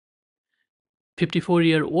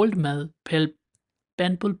54-year-old male felt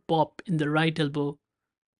painful pop in the right elbow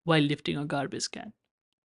while lifting a garbage can.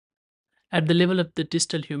 At the level of the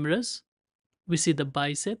distal humerus, we see the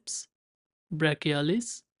biceps,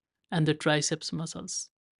 brachialis, and the triceps muscles.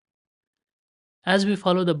 As we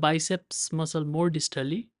follow the biceps muscle more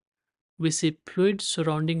distally, we see fluid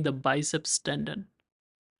surrounding the biceps tendon.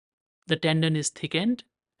 The tendon is thickened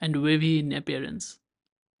and wavy in appearance.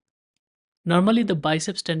 Normally, the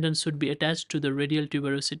biceps tendon should be attached to the radial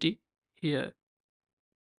tuberosity here.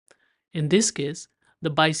 In this case, the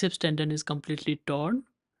biceps tendon is completely torn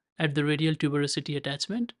at the radial tuberosity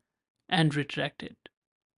attachment and retracted.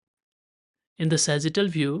 In the sagittal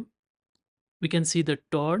view, we can see the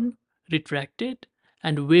torn, retracted,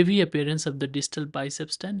 and wavy appearance of the distal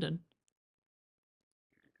biceps tendon.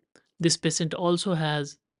 This patient also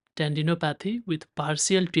has tendinopathy with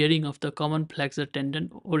partial tearing of the common flexor tendon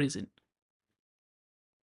origin.